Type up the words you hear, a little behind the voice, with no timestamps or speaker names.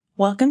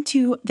Welcome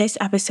to this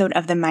episode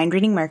of the Mind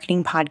Reading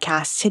Marketing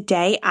Podcast.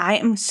 Today, I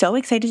am so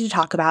excited to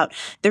talk about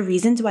the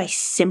reasons why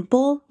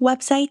simple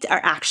websites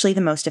are actually the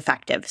most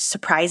effective.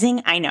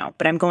 Surprising, I know,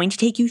 but I'm going to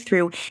take you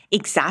through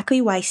exactly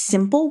why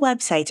simple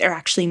websites are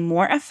actually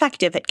more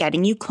effective at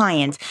getting you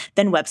clients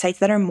than websites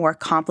that are more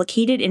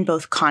complicated in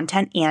both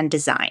content and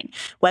design.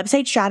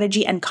 Website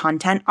strategy and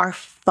content are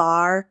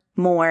far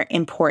more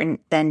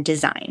important than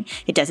design.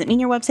 It doesn't mean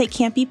your website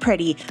can't be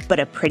pretty, but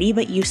a pretty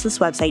but useless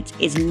website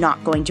is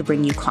not going to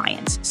bring you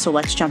clients. So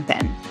let's jump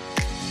in.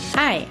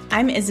 Hi,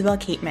 I'm Isabel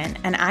Cateman,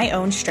 and I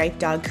own Stripe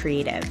Dog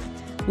Creative.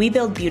 We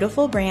build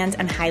beautiful brands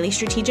and highly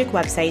strategic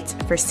websites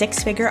for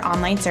six-figure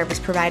online service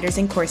providers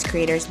and course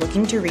creators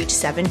looking to reach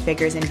seven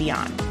figures and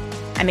beyond.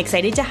 I'm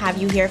excited to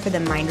have you here for the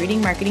Mind Reading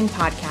Marketing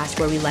Podcast,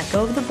 where we let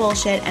go of the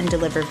bullshit and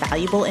deliver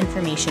valuable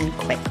information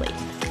quickly.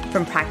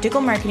 From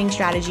practical marketing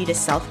strategy to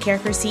self-care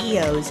for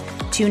CEOs,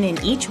 tune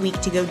in each week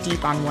to go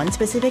deep on one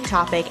specific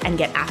topic and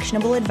get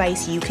actionable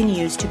advice you can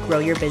use to grow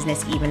your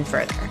business even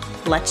further.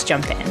 Let's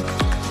jump in.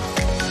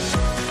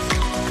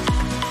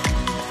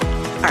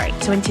 All right,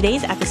 so in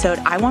today's episode,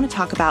 I want to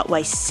talk about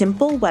why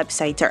simple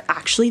websites are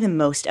actually the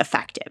most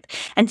effective.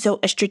 And so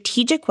a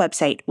strategic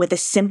website with a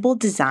simple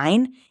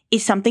design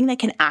is something that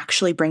can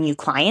actually bring you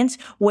clients,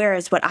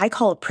 whereas what I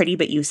call a pretty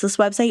but useless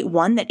website,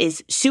 one that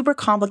is super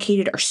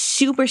complicated or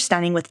super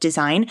stunning with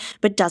design,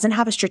 but doesn't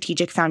have a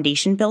strategic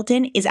foundation built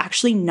in, is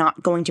actually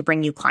not going to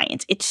bring you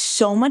clients. It's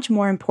so much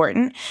more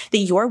important that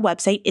your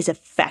website is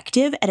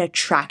effective at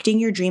attracting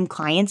your dream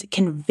clients,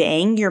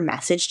 conveying your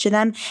message to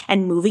them,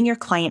 and moving your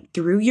client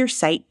through your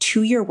site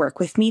to your Work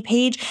With Me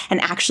page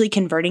and actually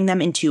converting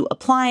them into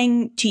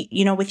applying to,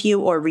 with you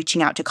or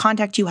reaching out to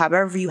contact you,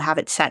 however you have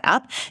it set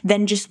up,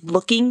 than just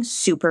looking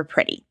super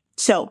pretty.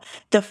 So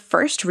the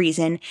first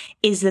reason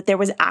is that there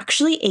was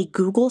actually a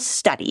Google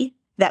study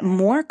that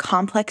more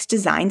complex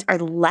designs are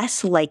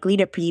less likely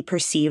to be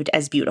perceived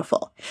as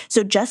beautiful.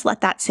 So just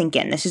let that sink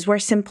in. This is where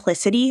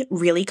simplicity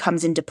really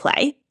comes into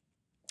play.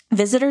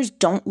 Visitors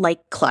don't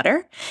like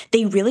clutter.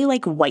 They really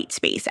like white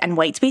space, and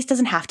white space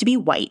doesn't have to be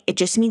white. It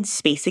just means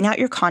spacing out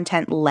your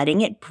content,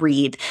 letting it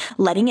breathe,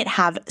 letting it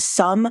have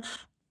some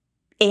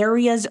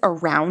areas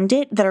around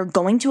it that are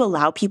going to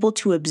allow people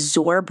to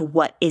absorb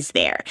what is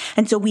there.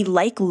 And so we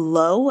like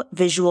low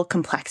visual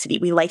complexity.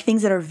 We like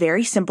things that are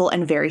very simple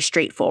and very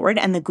straightforward.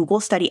 And the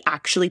Google study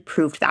actually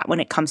proved that when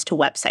it comes to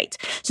websites.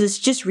 So this is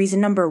just reason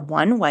number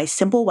one why a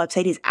simple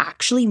website is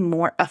actually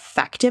more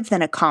effective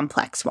than a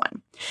complex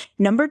one.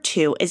 Number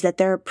two is that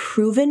there are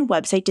proven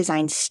website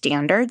design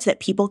standards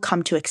that people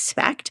come to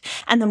expect.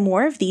 And the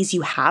more of these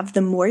you have,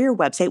 the more your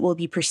website will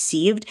be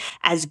perceived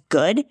as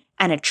good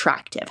and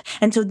attractive.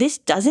 And so this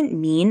doesn't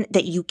mean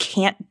that you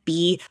can't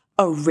be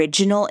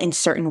original in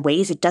certain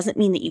ways. It doesn't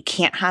mean that you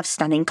can't have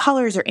stunning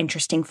colors or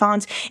interesting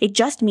fonts. It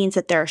just means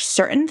that there are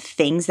certain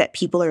things that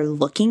people are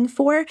looking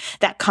for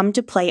that come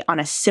to play on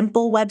a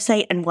simple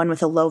website, and one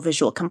with a low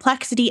visual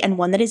complexity, and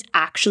one that is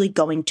actually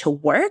going to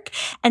work.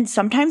 And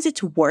sometimes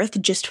it's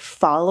worth just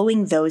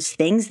following those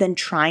things than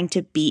trying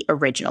to be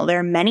original. There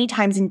are many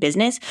times in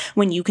business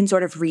when you can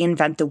sort of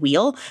reinvent the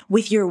wheel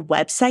with your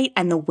website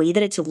and the way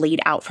that it's laid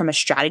out from a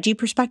strategy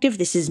perspective.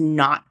 This is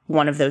not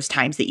one of those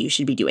times that you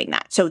should be doing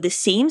that. So the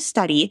same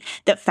study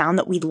that found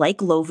that we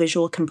like low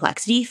visual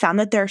complexity found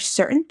that there are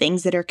certain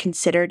things that are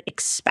considered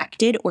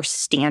expected or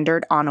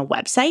standard on a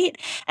website.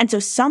 And so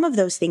some of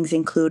those things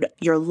include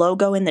your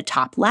logo in the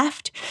top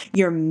left,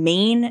 your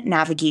main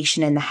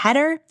navigation in the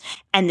header.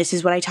 And this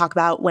is what I talk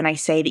about when I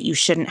say that you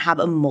shouldn't have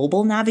a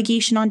mobile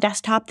navigation on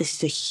desktop. This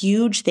is a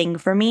huge thing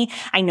for me.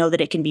 I know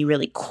that it can be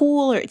really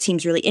cool or it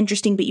seems really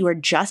interesting, but you are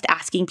just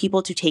asking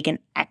people to take an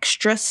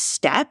extra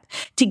step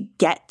to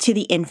get to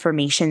the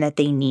information that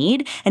they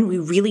need. And we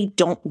really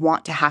don't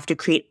want to have to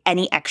create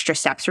any extra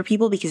steps for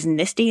people, because in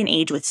this day and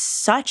age with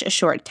such a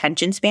short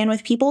attention span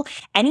with people,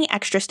 any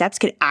extra steps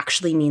could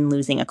actually mean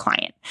losing a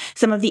client.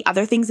 Some of the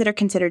other things that are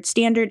considered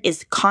standard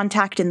is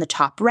contact in the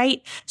top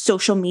right,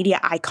 social media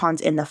icons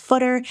in the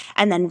footer,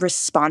 and then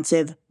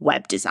responsive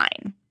web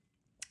design.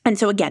 And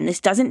so again,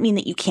 this doesn't mean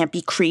that you can't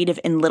be creative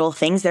in little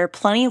things. There are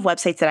plenty of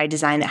websites that I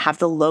design that have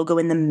the logo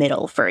in the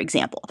middle, for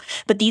example.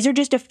 But these are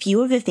just a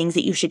few of the things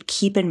that you should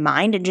keep in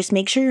mind, and just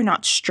make sure you're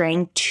not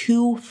straying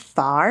too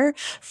far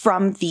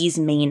from these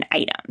main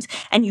items.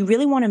 And you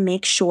really want to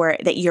make sure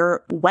that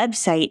your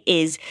website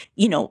is,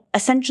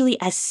 essentially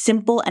as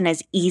simple and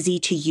as easy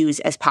to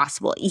use as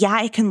possible.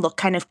 Yeah, it can look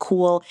kind of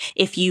cool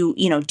if you,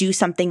 do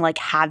something like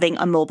having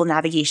a mobile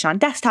navigation on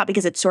desktop,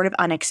 because it's sort of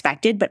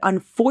unexpected. But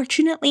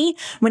unfortunately,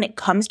 when it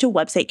comes to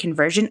website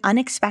conversion,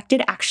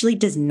 unexpected actually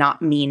does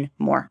not mean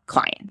more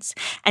clients.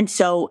 And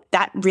so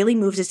that really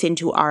moves us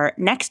into our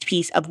next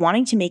piece of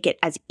wanting to make it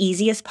as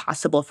easy as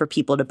possible for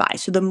people to buy.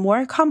 So the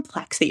more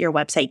complex that your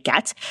website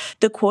gets,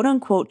 the quote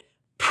unquote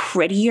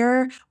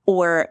prettier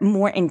or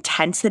more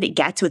intense that it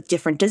gets with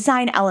different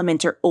design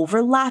elements or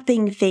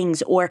overlapping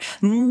things or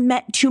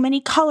too many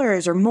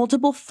colors or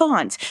multiple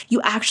fonts, you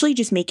actually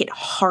just make it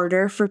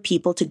harder for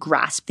people to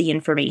grasp the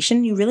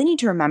information. You really need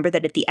to remember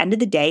that at the end of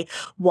the day,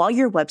 while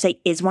your website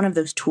is one of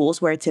those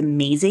tools where it's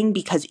amazing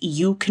because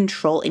you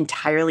control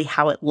entirely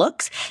how it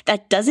looks,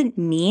 that doesn't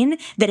mean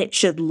that it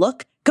should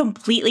look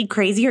completely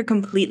crazy or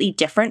completely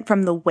different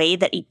from the way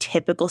that a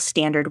typical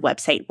standard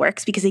website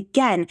works. Because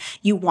again,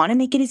 you want to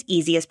make it as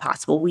easy as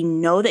possible. We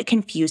know that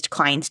confused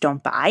clients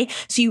don't buy.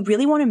 So you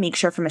really want to make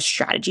sure from a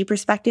strategy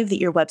perspective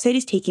that your website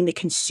is taking the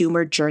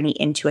consumer journey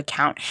into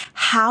account.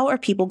 How are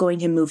people going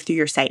to move through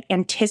your site?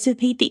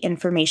 Anticipate the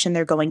information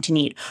they're going to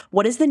need.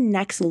 What is the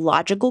next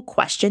logical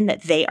question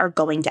that they are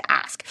going to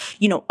ask?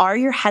 Are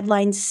your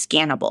headlines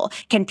scannable?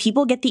 Can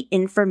people get the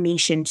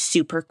information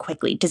super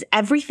quickly? Does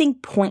everything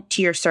point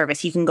to your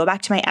service? You can go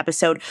back to my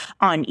episode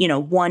on,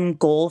 one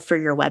goal for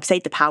your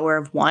website, the power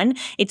of one.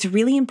 It's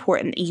really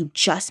important that you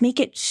just make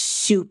it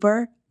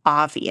super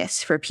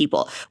obvious for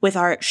people. With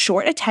our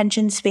short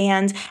attention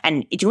spans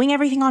and doing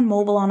everything on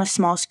mobile on a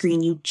small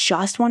screen, you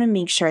just want to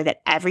make sure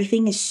that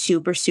everything is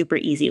super, super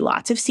easy.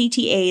 Lots of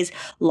CTAs,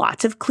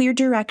 lots of clear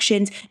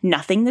directions,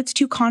 nothing that's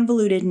too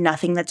convoluted,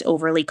 nothing that's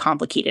overly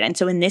complicated. And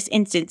so in this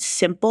instance,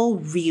 simple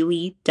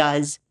really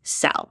does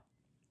sell.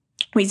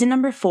 Reason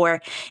number 4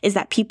 is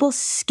that people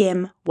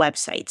skim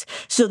websites.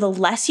 So the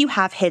less you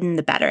have hidden,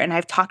 the better. And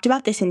I've talked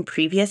about this in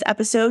previous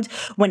episodes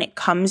when it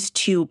comes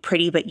to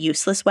pretty but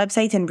useless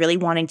websites and really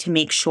wanting to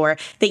make sure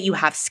that you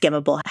have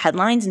skimmable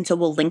headlines. And so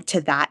we'll link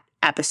to that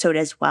episode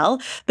as well.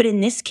 But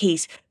in this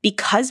case,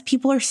 because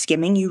people are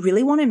skimming, you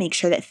really want to make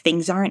sure that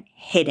things aren't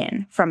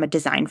hidden from a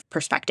design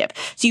perspective.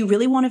 So you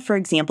really want to, for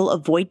example,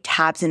 avoid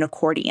tabs and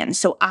accordions.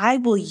 So I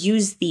will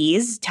use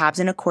these tabs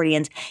and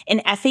accordions in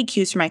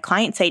FAQs for my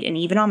client site and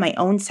even on my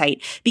own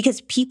site because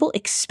people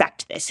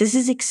expect this. This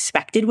is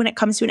expected when it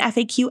comes to an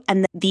FAQ,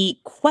 and the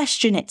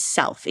question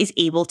itself is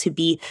able to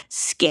be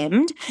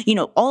skimmed.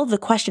 All of the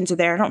questions are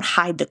there. I don't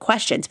hide the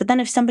questions. But then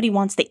if somebody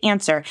wants the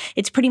answer,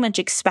 it's pretty much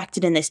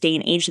expected in this day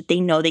and age that they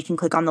know they can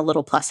click on the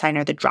little plus sign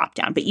or the drop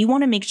down. But you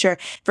want to make sure,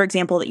 for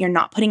example, that you're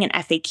not putting an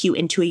FAQ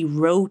into a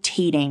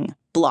rotating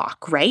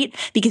block, right?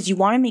 Because you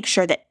want to make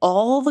sure that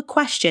all the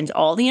questions,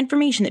 all the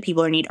information that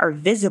people need are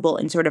visible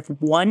in sort of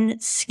one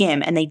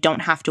skim and they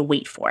don't have to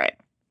wait for it.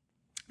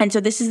 And so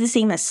this is the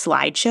same as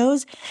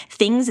slideshows.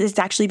 It's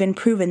actually been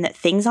proven that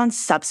things on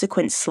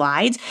subsequent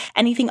slides,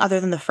 anything other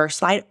than the first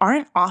slide,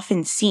 aren't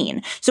often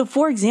seen. So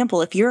for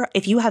example, if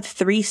you have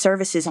 3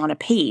 services on a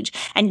page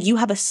and you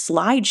have a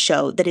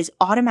slideshow that is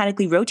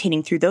automatically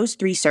rotating through those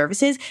 3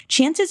 services,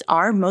 chances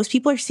are most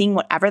people are seeing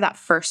whatever that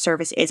first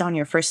service is on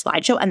your first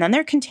slideshow, and then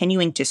they're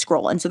continuing to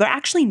scroll. And so they're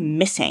actually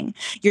missing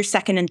your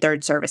second and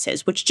third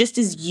services, which just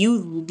is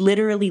you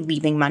literally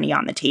leaving money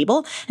on the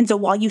table. And so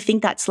while you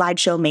think that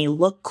slideshow may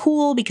look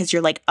cool, because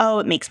you're like, oh,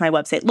 it makes my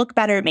website look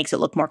better. It makes it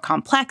look more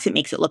complex. It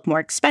makes it look more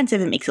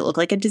expensive. It makes it look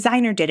like a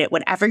designer did it.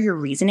 Whatever your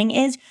reasoning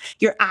is,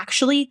 you're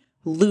actually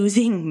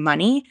losing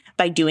money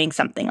by doing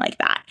something like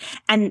that.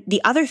 And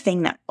the other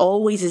thing that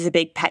always is a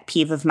big pet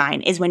peeve of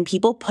mine is when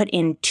people put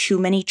in too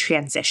many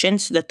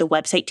transitions so that the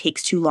website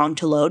takes too long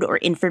to load or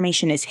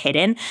information is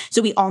hidden.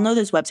 So we all know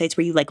those websites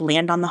where you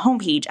land on the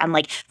homepage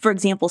and for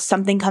example,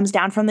 something comes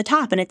down from the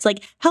top and it's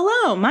like,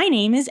 hello, my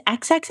name is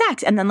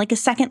XXX. And then a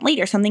second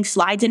later, something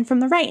slides in from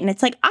the right. And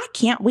it's like, I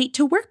can't wait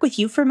to work with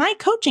you for my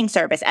coaching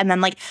service. And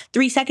then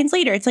 3 seconds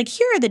later, it's like,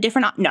 here are the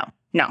different,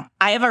 No,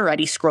 I have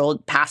already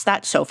scrolled past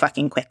that so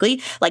fucking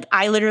quickly.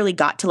 I literally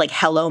got to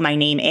hello, my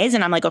name is,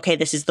 and I'm like, okay,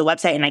 this is the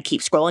website. And I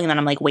keep scrolling and then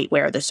I'm like, wait,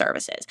 where are the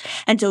services?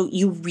 And so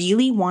you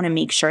really want to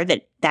make sure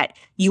that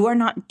you are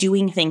not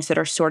doing things that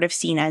are sort of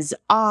seen as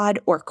odd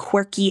or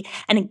quirky.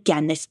 And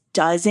again, this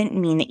doesn't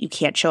mean that you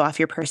can't show off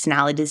your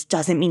personality. This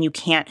doesn't mean you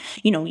can't,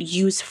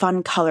 use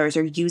fun colors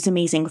or use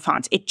amazing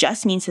fonts. It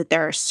just means that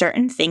there are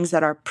certain things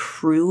that are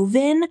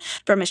proven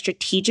from a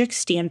strategic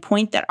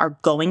standpoint that are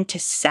going to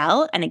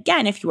sell. And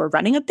again, if you are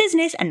running a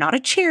business and not a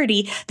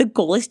charity, the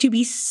goal is to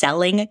be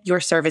selling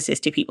your services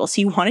to people. So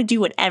you want to do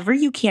whatever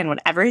you can,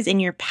 whatever is in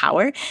your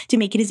power to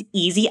make it as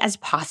easy as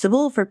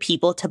possible for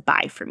people to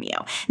buy from you.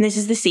 And this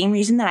is the same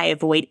reason that I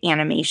avoid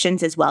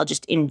animations as well,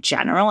 just in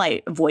general.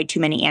 I avoid too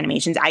many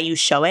animations. I use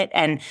Showit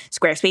and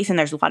Squarespace, and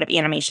there's a lot of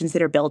animations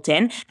that are built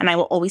in. And I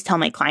will always tell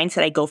my clients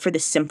that I go for the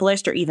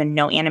simplest or even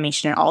no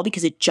animation at all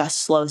because it just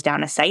slows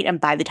down a site. And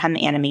by the time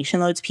the animation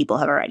loads, people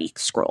have already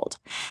scrolled.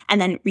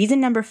 And then reason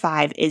number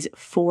 5 is,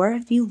 for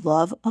the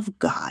love of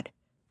God,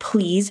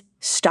 please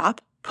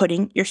stop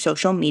putting your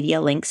social media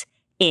links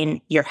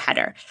in your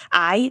header.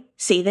 I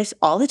say this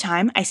all the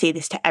time. I say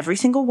this to every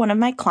single one of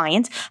my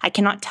clients. I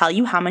cannot tell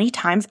you how many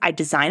times I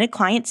design a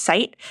client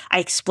site. I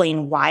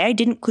explain why I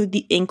didn't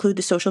include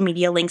the social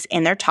media links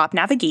in their top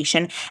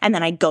navigation. And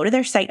then I go to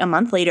their site a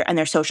month later and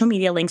their social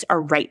media links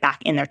are right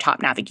back in their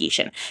top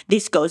navigation.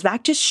 This goes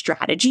back to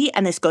strategy,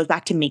 and this goes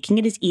back to making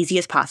it as easy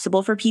as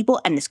possible for people.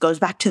 And this goes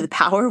back to the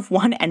power of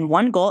one and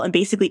one goal, and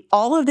basically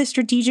all of the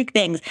strategic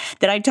things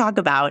that I talk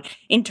about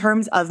in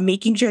terms of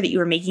making sure that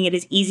you are making it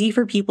as easy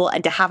for people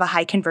and to have a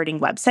high converting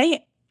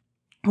website,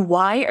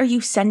 why are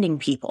you sending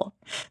people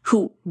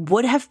who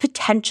would have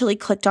potentially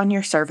clicked on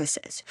your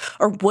services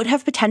or would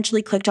have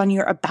potentially clicked on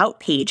your about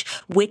page,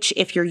 which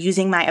if you're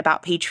using my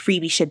about page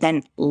freebie should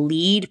then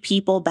lead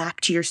people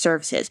back to your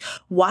services?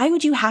 Why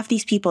would you have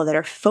these people that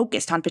are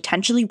focused on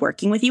potentially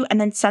working with you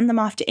and then send them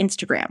off to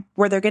Instagram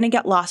where they're going to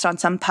get lost on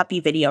some puppy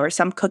video or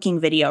some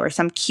cooking video or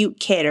some cute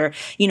kid or,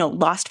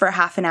 lost for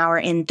half an hour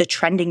in the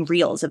trending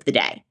reels of the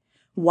day?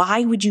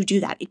 Why would you do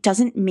that? It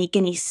doesn't make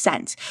any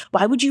sense.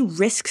 Why would you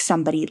risk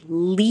somebody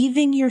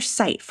leaving your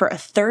site for a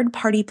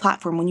third-party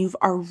platform when you've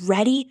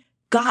already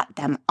got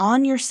them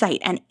on your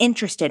site and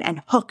interested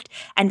and hooked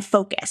and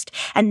focused?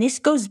 And this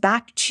goes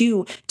back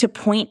to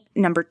point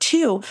number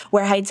 2,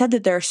 where I had said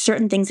that there are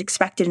certain things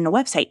expected in a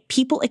website.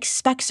 People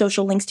expect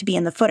social links to be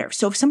in the footer.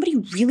 So if somebody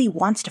really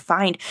wants to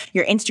find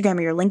your Instagram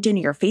or your LinkedIn or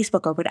your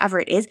Facebook or whatever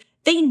it is,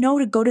 they know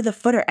to go to the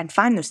footer and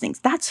find those things.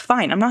 That's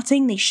fine. I'm not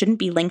saying they shouldn't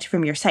be linked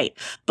from your site,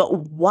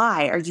 but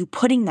why are you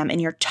putting them in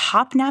your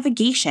top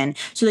navigation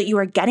so that you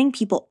are getting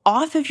people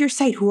off of your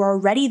site who are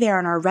already there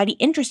and are already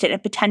interested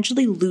and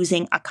potentially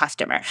losing a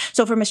customer?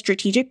 So from a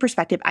strategic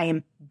perspective, I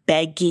am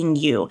begging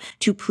you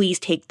to please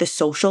take the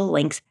social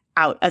links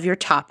out of your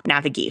top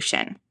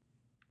navigation.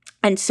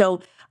 And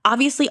so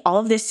obviously, all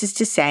of this is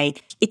to say,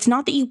 it's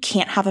not that you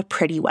can't have a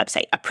pretty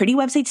website. A pretty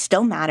website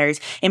still matters.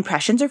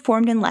 Impressions are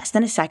formed in less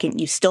than a second.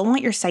 You still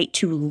want your site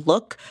to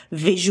look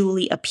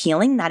visually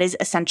appealing. That is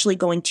essentially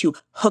going to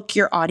hook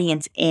your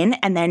audience in,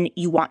 and then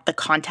you want the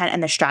content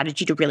and the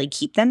strategy to really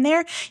keep them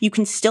there. You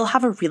can still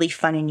have a really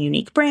fun and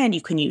unique brand.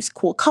 You can use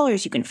cool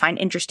colors. You can find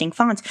interesting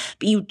fonts,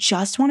 but you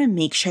just want to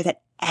make sure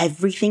that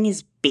everything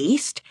is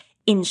based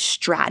in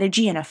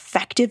strategy and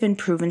effective and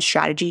proven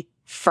strategy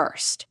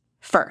first.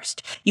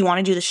 You want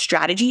to do the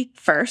strategy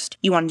first,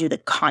 you want to do the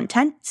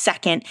content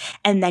second,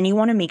 and then you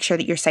want to make sure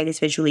that your site is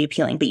visually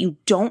appealing. But you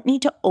don't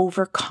need to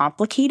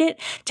overcomplicate it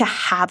to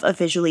have a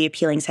visually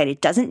appealing site. It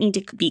doesn't need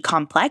to be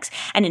complex.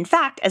 And in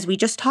fact, as we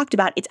just talked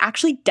about, it's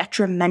actually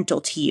detrimental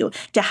to you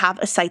to have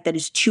a site that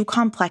is too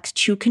complex,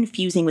 too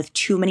confusing with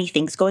too many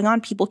things going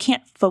on. People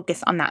can't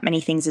focus on that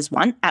many things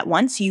at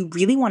once. So you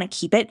really want to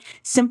keep it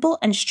simple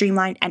and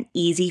streamlined and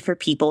easy for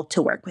people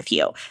to work with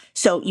you.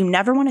 So you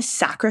never want to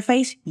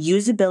sacrifice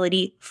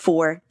usability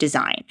for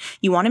design.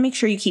 You want to make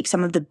sure you keep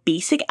some of the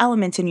basic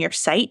elements in your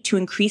site to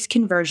increase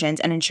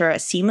conversions and ensure a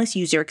seamless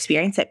user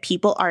experience that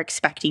people are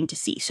expecting to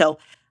see. So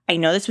I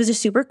know this was a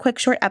super quick,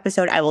 short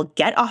episode. I will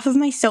get off of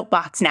my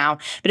soapbox now,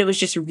 but it was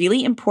just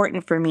really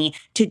important for me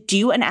to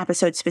do an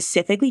episode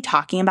specifically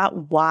talking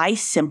about why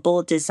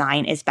simple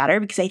design is better,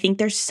 because I think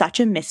there's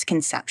such a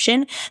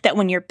misconception that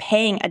when you're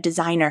paying a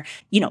designer,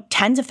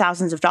 tens of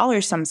thousands of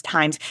dollars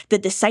sometimes,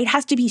 that the site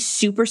has to be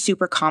super,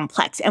 super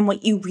complex. And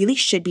what you really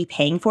should be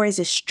paying for is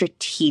a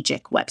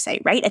strategic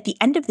website, right? At the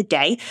end of the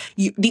day,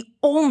 the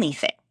only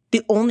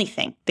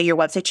thing that your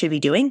website should be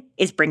doing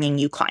is bringing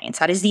you clients.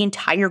 That is the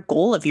entire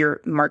goal of your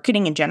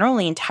marketing in general,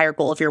 the entire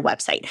goal of your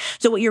website.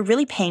 So what you're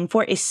really paying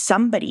for is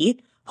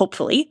somebody,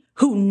 hopefully,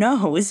 who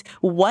knows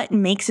what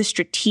makes a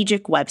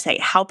strategic website,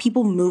 how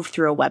people move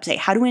through a website,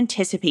 how to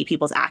anticipate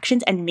people's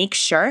actions, and make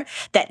sure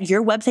that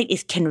your website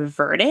is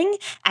converting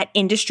at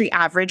industry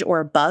average or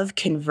above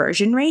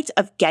conversion rates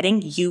of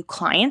getting you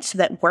clients so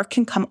that work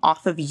can come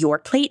off of your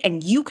plate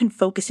and you can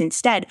focus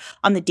instead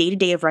on the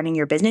day-to-day of running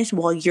your business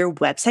while your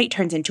website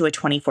turns into a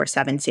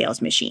 24/7 sales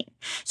machine.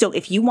 So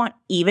if you want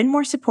even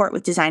more support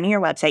with designing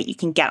your website, you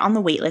can get on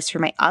the waitlist for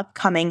my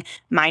upcoming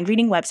Mind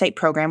Reading Website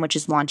program, which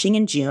is launching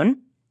in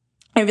June.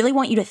 I really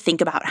want you to think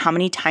about how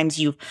many times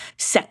you've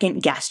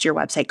second guessed your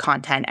website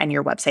content and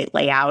your website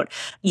layout,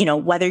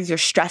 whether you're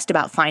stressed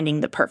about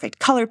finding the perfect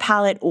color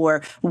palette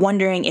or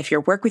wondering if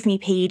your Work With Me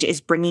page is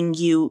bringing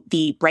you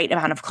the right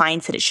amount of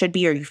clients that it should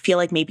be, or you feel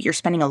like maybe you're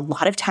spending a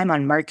lot of time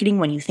on marketing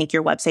when you think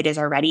your website is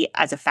already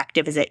as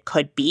effective as it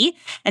could be.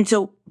 And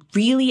so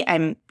really,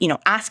 I'm,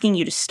 asking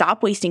you to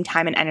stop wasting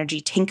time and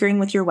energy tinkering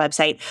with your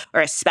website,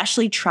 or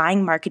especially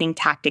trying marketing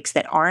tactics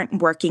that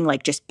aren't working,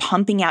 like just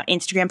pumping out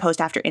Instagram post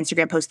after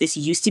Instagram post. This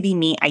used to be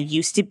me. I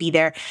used to be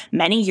there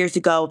many years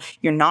ago.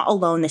 You're not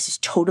alone. This is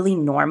totally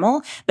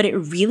normal, but it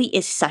really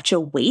is such a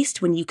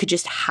waste when you could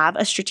just have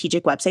a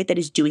strategic website that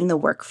is doing the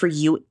work for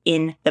you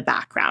in the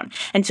background.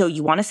 And so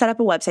you want to set up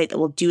a website that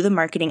will do the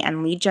marketing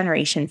and lead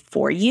generation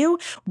for you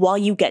while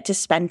you get to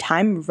spend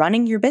time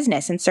running your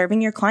business and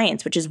serving your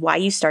clients, which is why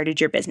you started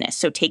your business.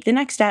 So take the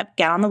next step,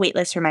 get on the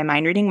waitlist for my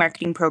Mind Reading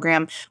Marketing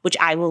program, which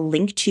I will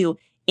link to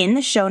in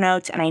the show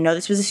notes. And I know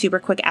this was a super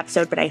quick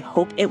episode, but I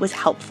hope it was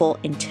helpful.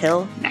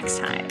 Until next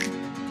time.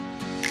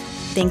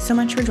 Thanks so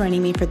much for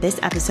joining me for this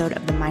episode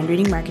of the Mind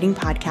Reading Marketing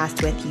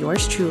Podcast with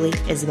yours truly,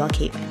 Isabel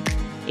Caitlin.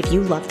 If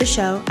you love the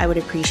show, I would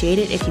appreciate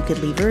it if you could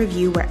leave a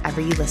review wherever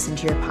you listen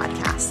to your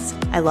podcasts.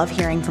 I love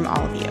hearing from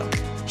all of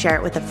you. Share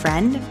it with a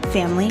friend,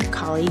 family,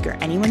 colleague, or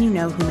anyone you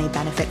know who may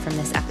benefit from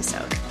this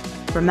episode.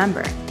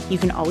 Remember, you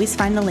can always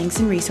find the links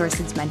and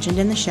resources mentioned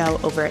in the show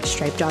over at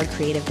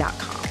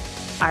stripedogcreative.com.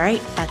 All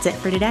right, that's it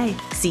for today.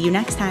 See you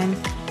next time.